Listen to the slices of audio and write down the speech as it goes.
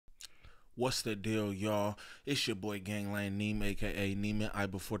What's the deal, y'all? It's your boy Gangland Neem, aka Neiman I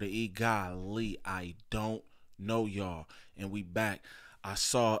before the E. Golly, I don't know y'all. And we back. I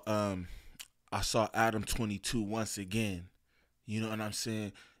saw ADAM22 once again. You know what I'm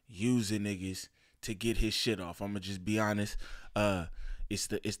saying? Using niggas to get his shit off. I'ma just be honest. It's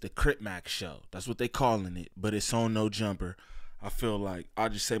the CRIP show. That's what they calling it. But it's on No Jumper. I feel like I'll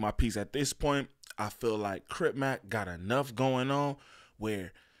just say my piece at this point. I feel like CRIP got enough going on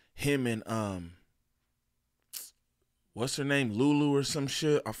where him and what's her name, Lulu or some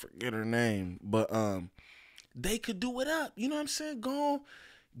shit, I forget her name, but they could do it up. You know what I'm saying? Go on,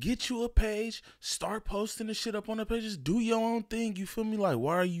 get you a page, start posting the shit up on the pages, do your own thing. You feel me? Like,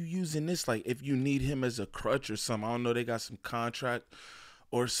 why are you using this? Like, if you need him as a crutch or something, I don't know, they got some contract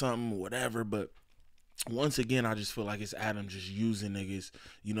or something, whatever. But once again, I just feel like it's Adam just using niggas,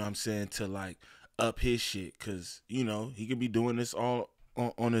 you know what I'm saying, to like up his shit, because you know he could be doing this all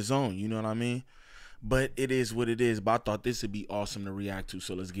on his own, you know what I mean? But it is what it is. But I thought this would be awesome to react to,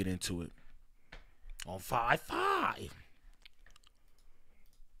 so let's get into it. On 5-5.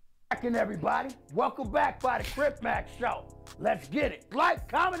 Everybody, welcome back by the CRIP Show. Let's get it. Like,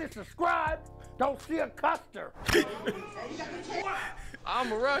 comment, and subscribe. Don't see a custer.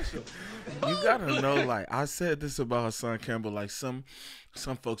 I'm a Russian. You gotta know, like I said this about Hassan Campbell, like some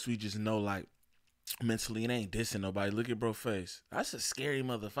folks we just know, like mentally it ain't dissing nobody. Look at bro face. That's a scary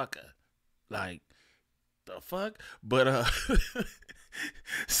motherfucker. Like the fuck? But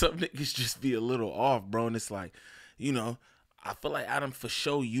some niggas just be a little off, bro. And it's like, you know, I feel like Adam for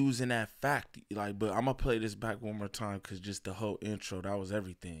sure using that fact. Like, but I'm gonna play this back one more time because just the whole intro, that was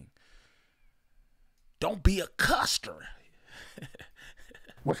everything. Don't be a custer.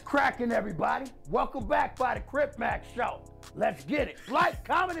 What's cracking, everybody? Welcome back by the CRIP Show. Let's get it. Like,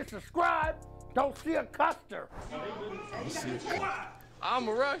 comment, and subscribe. Don't see a custer. I'm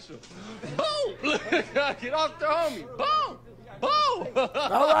a Russian. Boom! Get off the homie. Boom! Boom!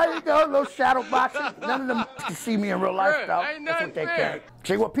 All right, you go, a little shadow boxing. None of them can see me in real life, Fair. though. Ain't That's nothing what they fair. carry.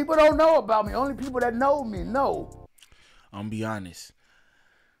 See, what people don't know about me, only people that know me know. I'm gonna be honest.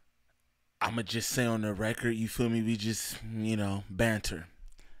 I'ma just say on the record, you feel me? We just, you know, banter.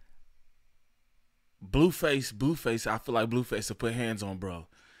 Blueface, I feel like Blueface will put hands on bro.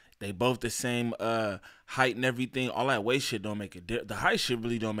 They both the same height and everything. All that weight shit don't make a difference. The height shit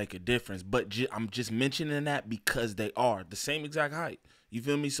really don't make a difference. But I'm just mentioning that because they are the same exact height. You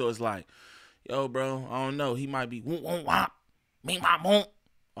feel me? So it's like, yo, bro, I don't know. He might be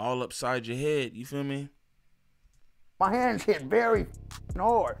all upside your head. You feel me? My hands hit very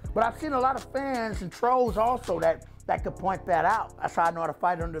hard. But I've seen a lot of fans and trolls also that could point that out. That's how I know how to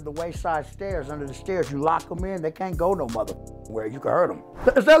fight under the wayside stairs. Under the stairs, you lock them in, they can't go no mother where you can hurt them.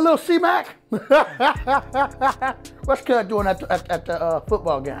 Is that little C-Mac? What's Cud doing at the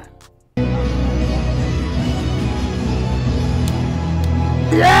football game?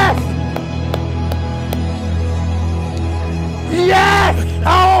 Yes! Yes!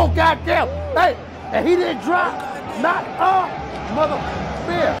 Oh, goddamn! Hey, and he didn't drop. Not a mother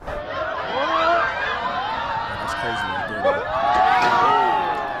beer. That's crazy.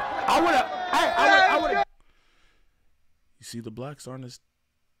 I would've. You see, the blacks aren't as,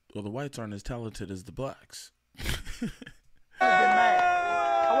 or the whites aren't as talented as the blacks. I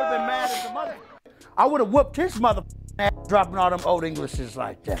would've been mad as a mother. I would've whooped his mother ass dropping all them old Englishes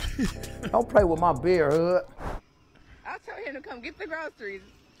like that. Don't play with my beer, hood. I'll tell him to come get the groceries.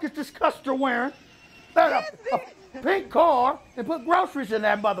 Get this custer wearing a pink car and put groceries in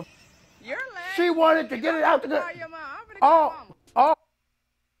that mother. You're late. She wanted to get it out the good. Call your mom. I'm gonna call mama. Oh.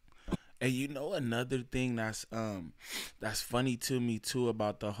 And you know another thing that's funny to me too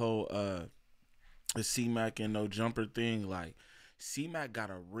about the whole the C-Mac and No Jumper thing. Like C-Mac got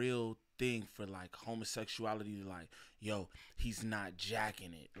a real thing for like homosexuality. Like, yo, he's not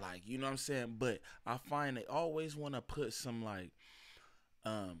jacking it. Like, you know what I'm saying? But I find they always want to put some like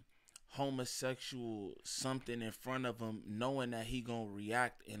homosexual something in front of him, knowing that he gonna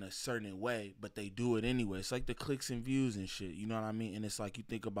react in a certain way, but they do it anyway. It's like the clicks and views and shit, you know what I mean? And it's like, you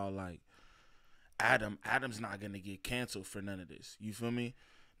think about like Adam's not gonna get canceled for none of this, you feel me?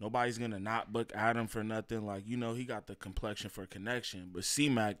 Nobody's gonna not book Adam for nothing. Like, you know, he got the complexion for connection. But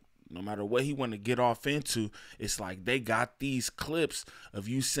C-Mac, no matter what he want to get off into, it's like they got these clips of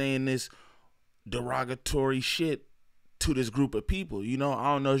you saying this derogatory shit to this group of people. You know,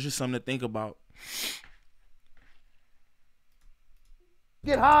 I don't know, it's just something to think about.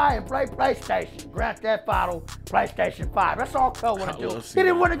 Get high and play PlayStation. Grand Theft Auto, PlayStation 5. That's all Cud want to do. He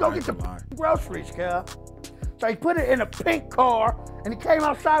didn't want to go get the groceries, Cud. So he put it in a pink car, and he came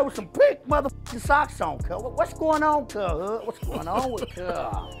outside with some pink motherfucking socks on, Cud. What's going on, Cud? What's going on with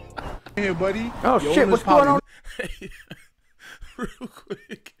Cud? Here, buddy. Oh Yo, shit, what's going on? Real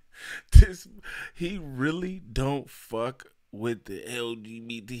quick, he really don't fuck with the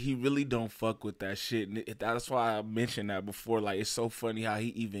LGBT. He really don't fuck with that shit. And that's why I mentioned that before. Like, it's so funny how he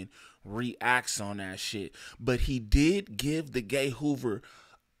even reacts on that shit. But he did give the gay Hoover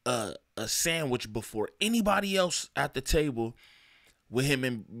a sandwich before anybody else at the table with him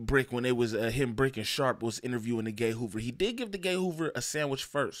and Brick, when it was him, Brick, and Sharp was interviewing the gay Hoover. He did give the gay Hoover a sandwich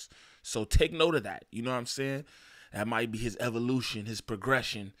first. So take note of that. You know what I'm saying? That might be his evolution, his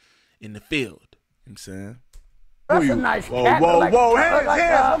progression in the field. You know what I'm saying? That's a nice cat. Whoa,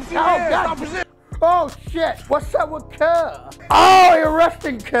 hands, God. Oh shit, what's up with Cuz? Oh, you're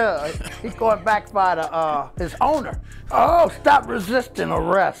arresting Cuz. He's going back by his owner. Oh, stop resisting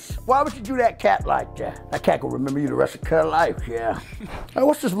arrest. Why would you do that cat like that? That cat will remember you the rest of Cuz life, yeah. Hey,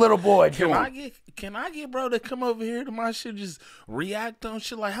 what's this little boy doing? Can I get bro to come over here to my shit, just react on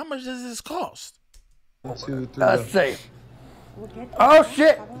shit? Like, how much does this cost? 1, 2, 3. Let's see. Oh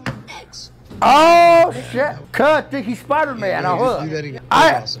shit. Oh shit! Cuz think he's Spider-Man. Do that again.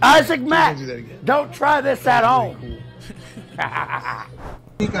 Isaac Mack, Do that again. don't try this at home. I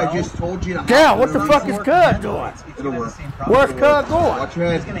think I just told you to. Damn, what the fuck is Cuz doing? It'll work. Where's Cuz going? Watch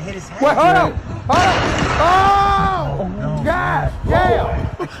your head. Wait, hold on. Oh! God damn!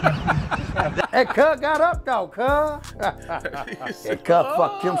 Hey, Cuz got up though, Cuz. Yeah, Cuz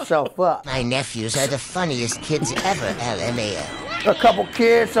fucked himself up. My nephews are the funniest kids ever, LMAO. A couple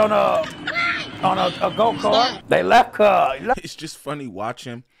kids on a go-kart. They left Cuz. It's just funny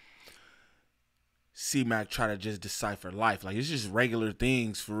watching C-Mac try to just decipher life. Like, it's just regular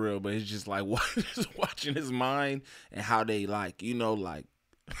things for real, but it's just like just watching his mind and how they, like, you know, like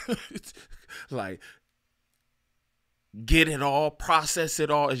like get it all, process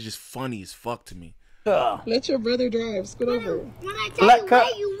it all. It's just funny as fuck to me. Let your brother drive. Scoot over. When I tell you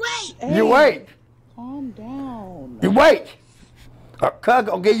wait, you wait. Hey, You wait. Calm down. You wait. Or Cuz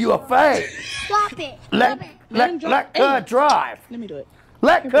gonna give you a fade. Stop it. Let Cuz drive. Let me do it.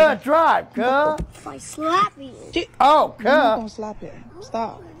 Let Cuz drive, Cuz. If I slap you. Oh, I'm not gonna Cuz. slap him.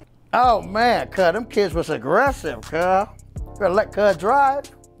 Stop. Oh, man, Cuz. Them kids was aggressive, Cuz. You better let Cuz drive.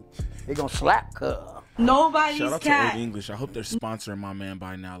 He gonna slap Cuz. Nobody's Shout out cat. to Old English. I hope they're sponsoring my man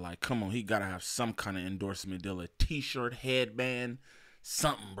by now. Like, come on, he gotta have some kind of endorsement deal. A t-shirt, headband,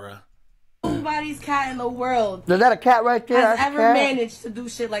 something, bruh. Nobody's cat in the world Is that a cat right there? has That's a ever cat? managed to do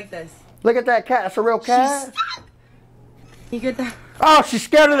shit like this. Look at that cat. That's a real cat. You get that? Oh, she's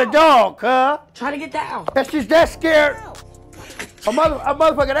scared of the dog, Cuz. Try to get down. If she's that scared, a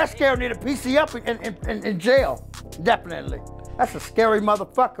motherfucker that scared need to PC up in jail. Definitely. That's a scary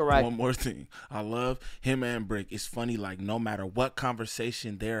motherfucker, right? One more thing. I love him and Brick. It's funny, like, no matter what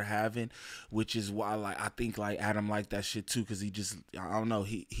conversation they're having, which is why, like, I think, like, Adam liked that shit, too, because he just, I don't know,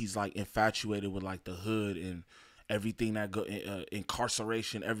 he's, like, infatuated with, like, the hood and everything that go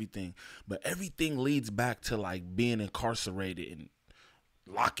incarceration, everything. But everything leads back to, like, being incarcerated and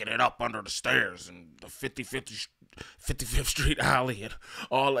locking it up under the stairs and the 55th Street alley and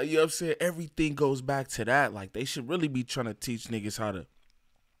all that. You know what I'm saying? Everything goes back to that. Like, they should really be trying to teach niggas how to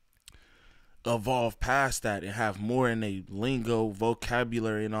evolve past that and have more in a lingo,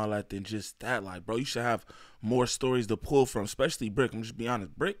 vocabulary, and all that than just that. Like, bro, you should have more stories to pull from, especially Brick. I'm just be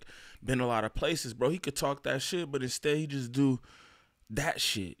honest. Brick been a lot of places, bro. He could talk that shit, but instead he just do that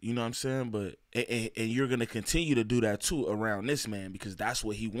shit. You know what I'm saying? But and you're gonna continue to do that too around this man because that's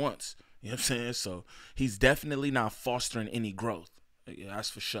what he wants. You know what I'm saying? So he's definitely not fostering any growth. Yeah, that's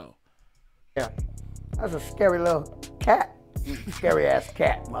for sure. Yeah. That's a scary little cat. Scary ass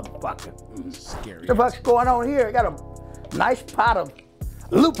cat, motherfucker. Scary. What the fuck's going on here? I got a nice pot of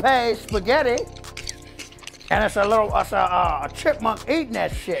lupe spaghetti. And it's a chipmunk eating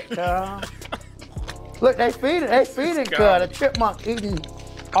that shit, cuz. Look, they feeding, cuz. The chipmunk eating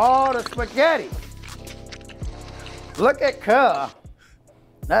all the spaghetti. Look at cuz.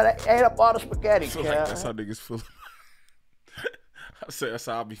 Now they ate up all the spaghetti, I feel like that's how niggas feel. I say that's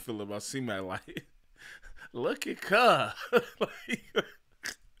how I be feeling about C-Mac. Like, look at cuz.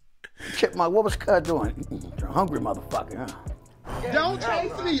 Chipmunk, what was cuz doing? Hungry motherfucker, huh? Don't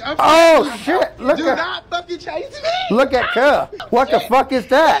chase me. Oh shit! Look Do at not fucking chase me. look at cuz. What the fuck is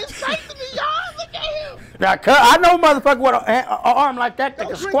that? He's chasing me, y'all. Look at him. Now, cuz, I know motherfucker with an arm like that that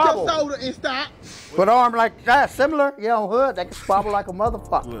Don't can drink squabble. your soda and stop. With an arm like that, similar, yeah, on hood, that can squabble like a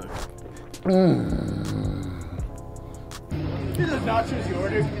motherfucker. Look. These are nachos you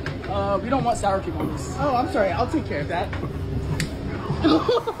ordered. We don't want sour cream on this. Oh, I'm sorry. I'll take care of that.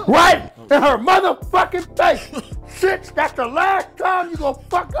 Right in her motherfucking face. Shit, that's the last time you gonna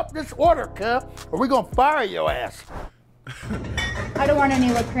fuck up this order, cuz, or we gonna fire your ass. I don't want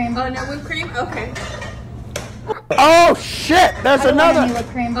any whipped cream. Oh, no whipped cream? Okay. Oh shit! There's I don't want any another. whipped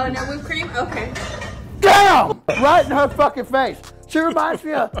cream. Oh, no whipped cream? Okay. Damn! Right in her fucking face. She reminds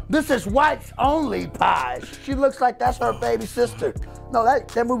me of, this is whites only pies. She looks like that's her baby sister. No,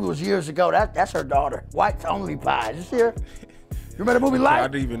 that movie was years ago. That's her daughter. Whites only pies. You see her? You remember the movie Light? I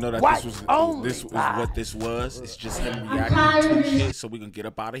didn't even know that Whites this only was pies. what this was. It's just him reacting to shit, so we can get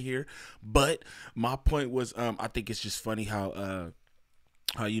up out of here. But my point was, I think it's just funny how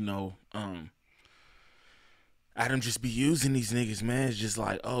you know, Adam just be using these niggas, man. It's just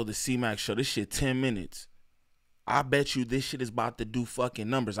like, oh, the C-Max show, this shit 10 minutes. I bet you this shit is about to do fucking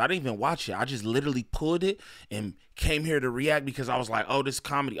numbers. I didn't even watch it. I just literally pulled it and came here to react because I was like, oh, this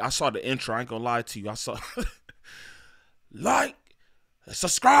comedy. I saw the intro. I ain't gonna lie to you. I saw like,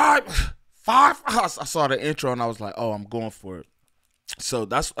 subscribe, 5. I saw the intro and I was like, oh, I'm going for it. So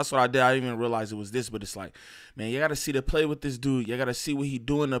that's what I did. I didn't even realize it was this, but it's like, man, you gotta see the play with this dude. You gotta see what he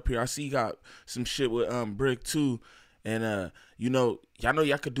doing up here. I see he got some shit with Brick too, and you know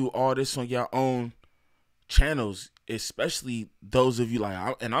y'all could do all this on your own channels, especially those of you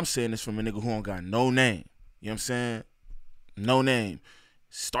like, and I'm saying this from a nigga who don't got no name. You know what I'm saying? No name.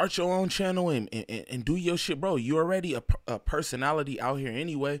 Start your own channel and do your shit, bro. You already a personality out here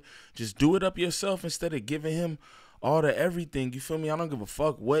anyway. Just do it up yourself instead of giving him all the everything. You feel me? I don't give a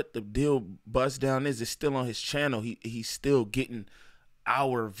fuck what the deal bust down is. It's still on his channel. He's still getting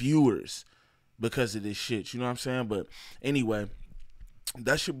our viewers because of this shit. You know what I'm saying? But anyway,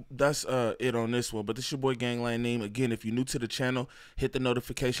 that's it on this one. But this your boy Gangland Name. Again, if you're new to the channel, hit the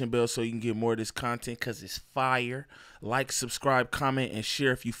notification bell so you can get more of this content because it's fire. Like, subscribe, comment, and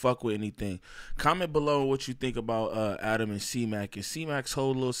share if you fuck with anything. Comment below what you think about Adam and C-Mac and C-Mac's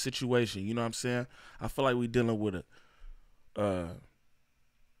whole little situation. You know what I'm saying? I feel like we dealing with a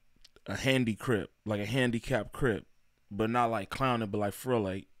handy crip, like a handicap crip, but not like clowning, but like for real,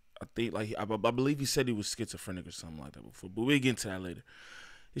 like I think like I believe he said he was schizophrenic or something like that before. But we'll get into that later.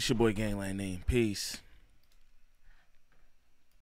 It's your boy Gangland Name. Peace.